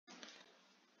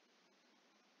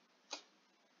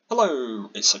Hello,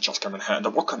 it's Just Coming here,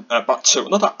 and welcome back to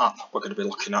another app we're going to be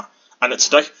looking at. And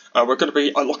today we're going to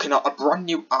be looking at a brand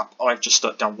new app I've just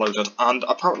downloaded, and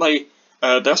apparently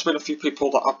there's been a few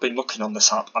people that have been looking on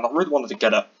this app, and I really wanted to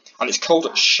get it. And it's called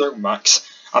Showmax.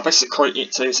 Basically,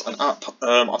 it is an app.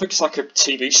 I think it's like a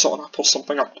TV sort of app or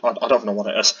something. I don't know what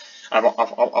it is.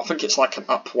 I think it's like an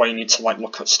app where you need to like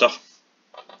look at stuff.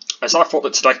 So I thought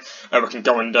that today we can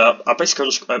go and basically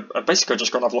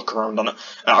just go and have a look around on it.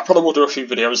 I probably will do a few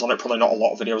videos on it, probably not a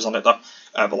lot of videos on it though.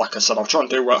 But like I said, I'll try and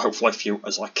do hopefully a few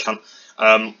as I can.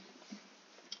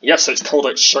 Yes, it's called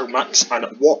Showmax,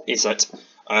 and what is it?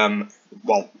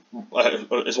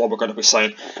 Is what we're going to be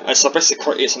saying. So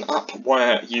basically, it's an app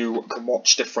where you can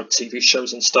watch different TV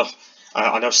shows and stuff.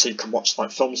 I know, so you can watch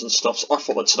like films and stuff. So I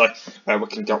thought that today we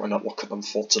can go and look at them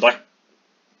for today.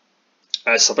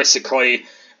 So basically.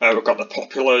 We've got the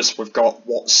populars, we've got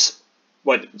what's...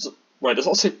 Wait, does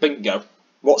that say bingo?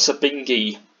 What's a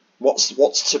bingy? What's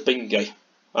to bingy?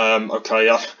 Okay,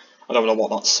 I don't know what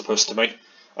that's supposed to mean.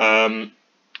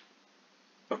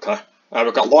 Okay.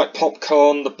 We've got light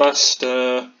popcorn, the best,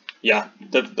 yeah,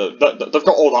 they've got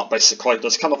all that basically.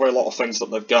 There's kind of a lot of things that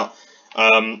they've got.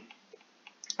 And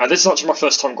this is actually my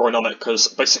first time going on it, because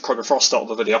basically before I started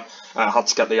the video, I had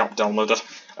to get the app downloaded.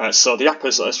 So the app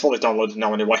is fully downloaded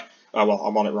now anyway. Well,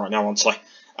 I'm on it right now, aren't I?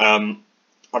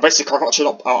 I've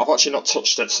actually not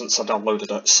touched it since I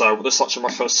downloaded it, so this is actually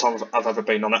my first time I've ever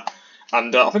been on it,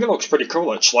 and I think it looks pretty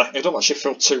cool actually. It doesn't actually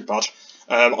feel too bad.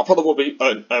 I probably will be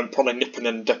probably nipping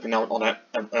and dipping out on it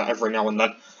every now and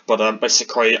then, but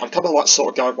basically I'm kind of like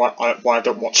sort of guy why I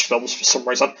don't watch films for some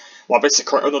reason. Like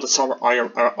basically another time I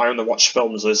only watch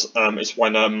films is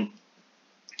when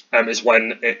it's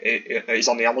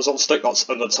on the Amazon stick. That's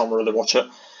another time I really watch it.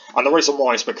 And the reason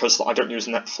why is because I don't use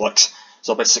Netflix.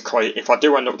 So basically, if I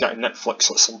do end up getting Netflix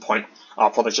at some point, I'll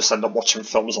probably just end up watching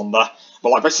films on there. But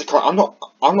like basically, I'm not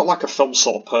like a film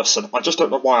sort of person. I just don't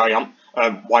know why I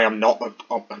am. Why I'm not.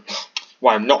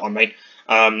 I mean,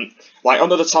 like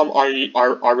another time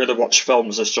I really watch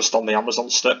films is just on the Amazon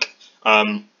stick.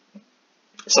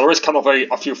 So there is kind of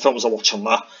a few films I watch on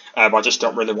there, but I just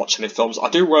don't really watch any films. I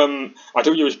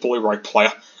do use Blu-ray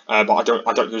player, but I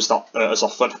don't use that as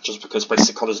often, just because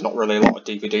basically there's not really a lot of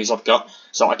DVDs I've got.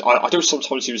 So I do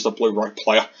sometimes use the Blu-ray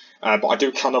player, but I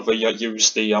do kind of use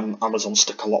the Amazon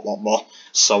stick a lot more.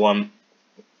 So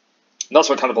that's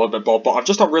what kind of a little bit bored. But I'm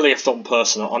just not really a film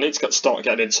person. I need to start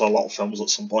getting into a lot of films at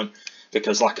some point,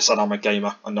 because like I said, I'm a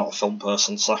gamer and not a film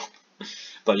person. So.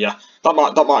 But yeah, that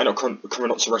might end up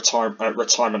coming up to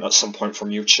retirement at some point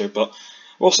from YouTube, but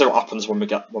we'll see what happens when we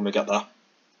get there.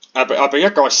 But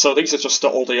yeah, guys, so these are just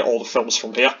all the films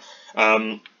from here.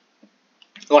 Like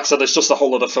I said, there's just a whole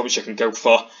lot of films you can go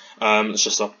for. There's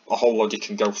just a whole load you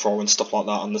can go for and stuff like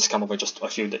that, and there's kind of just a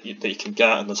few that you can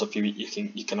get, and there's a few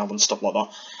you can have and stuff like that.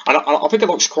 And I think it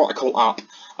looks quite a cool app.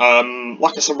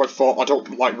 Like I said before, I don't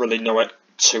really know it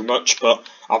too much, but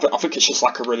I think it's just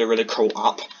like a really cool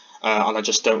app. And I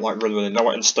just don't really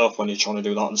know it and stuff when you're trying to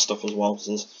do that and stuff as well.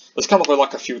 So there's kind of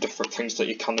like a few different things that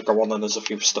you can go on, and there's a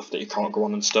few stuff that you can't go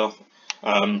on and stuff.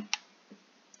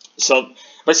 So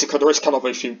basically there is kind of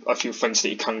a few things that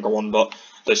you can go on, but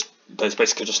there's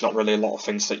basically just not really a lot of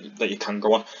things that you can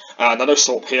go on. And I know,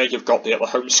 so up here you've got the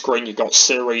home screen, you've got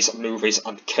series, movies,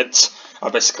 and kids.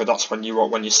 Basically that's when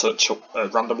you search up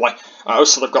randomly.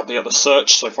 Also they've got the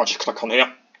search. So if I just click on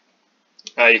here.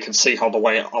 You can see how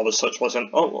the search was in.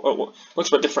 Oh, looks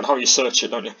a bit different how you search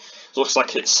it, don't you? It looks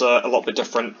like it's a lot bit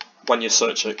different when you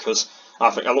search it, because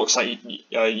I think it looks like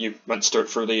you meant to do it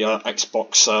through the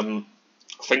Xbox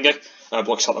thingy. But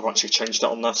looks like they've actually changed it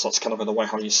on there, so that's kind of the way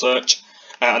how you search.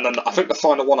 And then I think the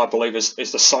final one, I believe, is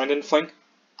the sign-in thing.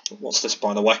 What's this,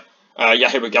 by the way? Yeah,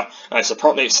 here we go. So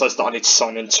apparently it says that I need to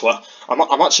sign into it.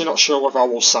 I'm actually not sure whether I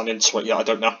will sign into it yet. I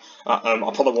don't know.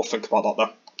 I probably will think about that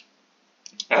though.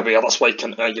 But yeah, that's where you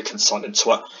can sign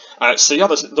into it. So yeah,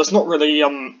 there's not really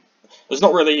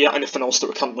anything else that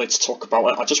we can really to talk about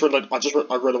it.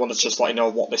 I really want to just let you know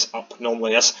what this app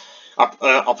normally is.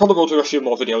 I'll probably will do a few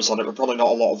more videos on it, but probably not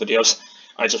a lot of videos,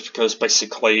 just because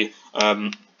basically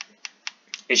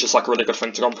it's just like a really good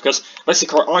thing to go on. Because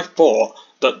basically I thought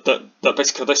that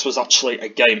basically this was actually a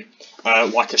game,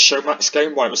 like a Showmax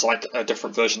game, where it was like a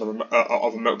different version of a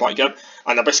motorbike game.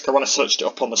 And I basically, when I searched it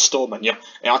up on the store menu,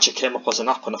 it actually came up as an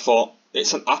app, and I thought,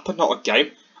 it's an app and not a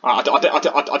game. I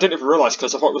didn't even realise,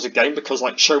 because I thought it was a game, because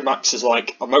like Showmax is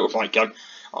like a motorbike game,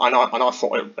 and I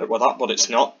thought it was that, but it's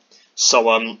not.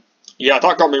 So yeah,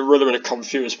 that got me really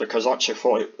confused, because I actually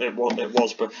thought it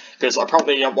was, because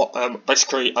apparently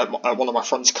basically one of my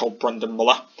friends called Brendan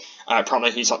Muller,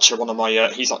 Apparently he's actually one of my,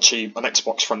 he's actually an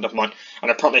Xbox friend of mine, and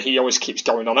apparently he always keeps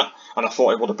going on it, and I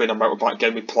thought it would have been a motorbike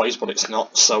game he plays, but it's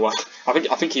not, so I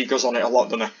think he goes on it a lot,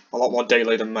 doesn't he? A lot more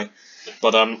daily than me.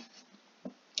 But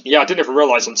yeah, I didn't even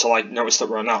realise until I noticed that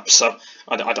we're an app, so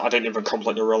I didn't even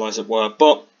completely realise it were.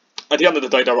 But at the end of the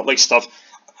day, though, at least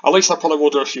I probably will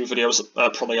do a few videos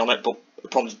probably on it, but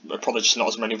probably just not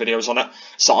as many videos on it.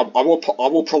 So I will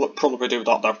probably do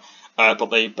that though. But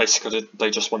they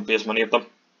just won't be as many of them.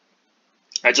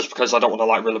 Just because I don't want to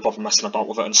like really bother messing about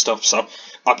with it and stuff. So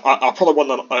I probably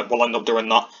will end up doing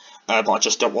that. But I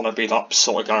just don't want to be that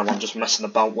sort of guy where I'm just messing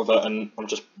about with it and I'm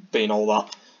just being all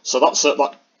that. So that's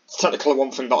like technically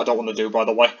one thing that I don't want to do, by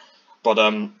the way. But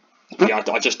yeah,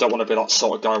 I just don't want to be that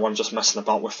sort of guy where I'm just messing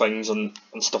about with things and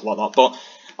stuff like that. But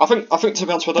I think to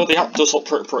be honest with you, the app does look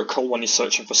pretty cool when you're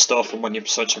searching for stuff and when you're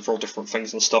searching for all different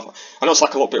things and stuff. I know it's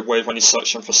like a little bit weird when you're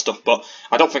searching for stuff, but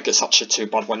I don't think it's actually too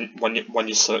bad when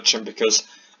you're searching, because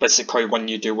basically when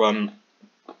you do when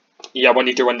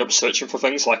you do end up searching for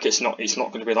things, like it's not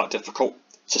going to be that difficult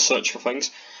to search for things.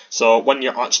 So when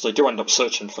you actually do end up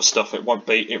searching for stuff, it won't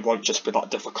just be that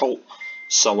difficult.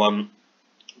 So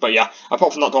but yeah,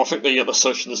 apart from that though, I think the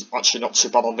searching is actually not too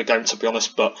bad on the game, to be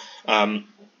honest. But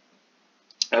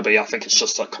yeah, I think it's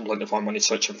just completely fine when you're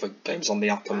searching for games on the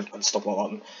app and stuff like that.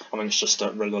 And I think it's just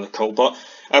really cool. But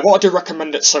what I do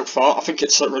recommend it so far, I think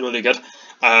it's really good.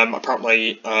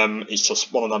 Apparently, it's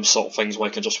just one of them sort of things where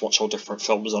you can just watch all different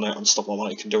films on it and stuff like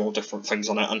that. You can do all different things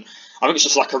on it, and I think it's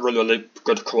just like a really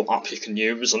good, cool app you can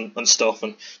use and stuff,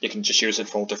 and you can just use it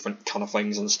for all different kind of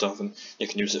things and stuff, and you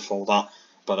can use it for all that.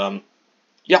 But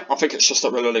yeah, I think it's just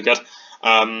really good.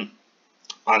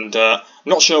 And I'm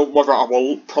not sure whether I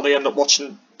will probably end up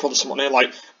watching something here.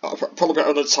 Like probably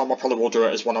another time I probably will do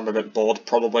it is when I'm a bit bored.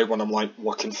 Probably when I'm like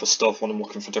looking for stuff, when I'm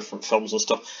looking for different films and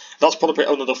stuff. That's probably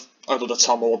another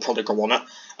time I will probably go on it.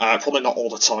 Probably not all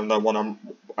the time though. When I'm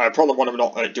probably when I'm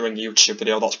not doing a YouTube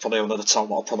video, that's probably another time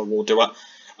that I probably will do it.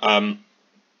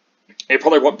 It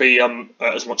probably won't be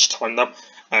as much time though,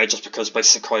 just because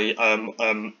basically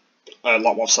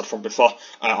like what I've said from before,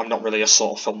 I'm not really a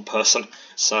sort of film person,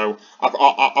 so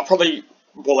I probably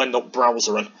will end up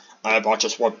browsing, but I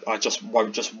just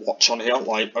won't just watch on here.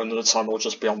 Like another time I'll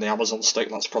just be on the Amazon stick.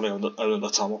 That's probably another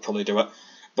time I'll probably do it.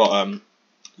 But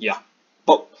yeah,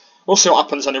 but we'll see what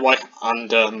happens anyway.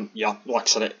 And yeah, like I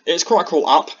said, it's quite a cool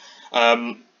app.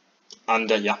 And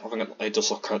yeah, I think it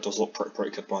does look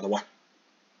pretty good, by the way.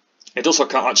 It does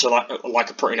look actually like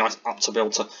a pretty nice app to be able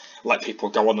to let people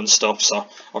go on and stuff. So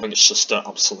I think it's just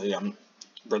absolutely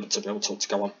brilliant to be able to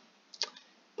go on.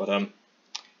 But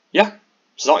yeah,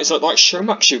 so that is like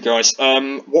Showmax, you guys.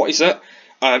 What is it?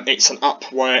 It's an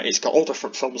app where it's got all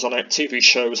different films on it, TV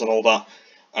shows and all that.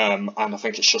 And I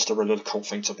think it's just a really cool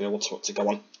thing to be able to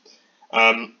go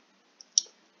on.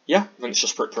 Yeah, I think it's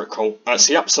just pretty cool.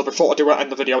 So yeah, so before I do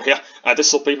end the video here,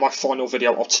 this will be my final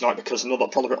video of tonight, because I know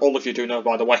that probably all of you do know,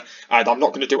 by the way, that I'm not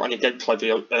going to do any gameplay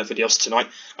videos tonight.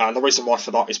 And the reason why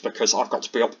for that is because I've got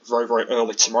to be up very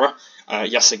early tomorrow,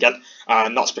 yes again,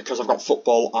 and that's because I've got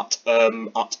football at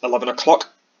 11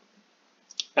 o'clock.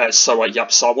 So yeah,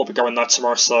 so I will be going there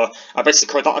tomorrow. So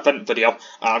basically that event video,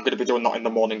 I'm going to be doing that in the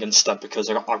morning instead, because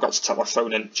I've got to take my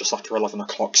phone in just after 11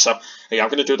 o'clock. So yeah, I'm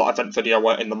going to do that event video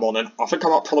in the morning. I think I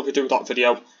might probably do that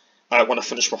video when I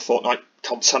finish my Fortnite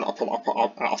content. I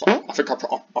think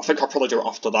I'll probably do it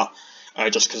after that,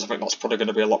 just because I think that's probably going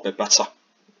to be a lot bit better.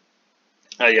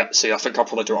 Yeah, see, I think I'll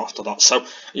probably do it after that. So,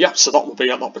 yeah, so that will be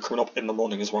coming up in the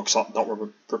morning as well, because that will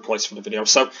replace for the video.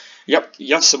 So, yep,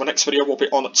 yes, so my next video will be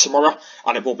on tomorrow,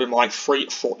 and it will be my free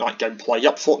Fortnite gameplay.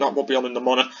 Yep, Fortnite will be on in the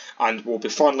morning, and we'll be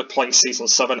finally playing Season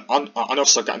 7, and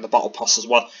also getting the Battle Pass as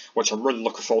well, which I'm really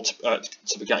looking forward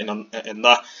to be getting in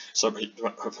there. So,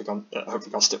 hopefully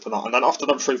I'll stick for that. And then after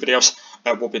them 3 videos,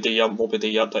 will be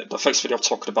the face video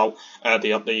talking about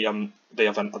the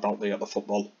event about the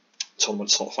football tournament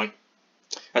sort of thing.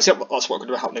 So yeah, that's what's going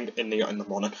to be happening in the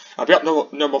morning. I'll be up no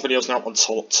more videos now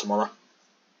until tomorrow.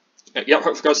 Yeah,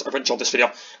 hopefully guys have enjoyed this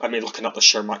video and me looking at the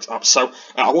Showmax app. So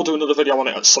I will do another video on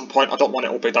it at some point. I don't want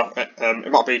it all be that.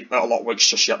 It might be a lot of weeks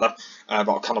just yet though, but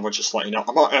I'll kind of just let you know.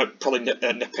 I might probably nip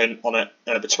in on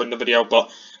it between the video,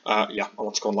 but yeah, I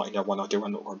want to go and let you know when I do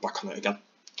end up going back on it again.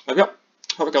 Yeah,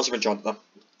 hope you guys have enjoyed it then.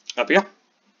 But yeah,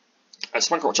 thanks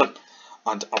for watching,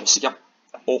 and I will see you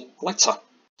all later.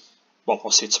 Well,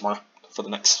 I'll see you tomorrow for the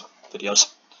next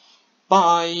videos.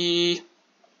 Bye!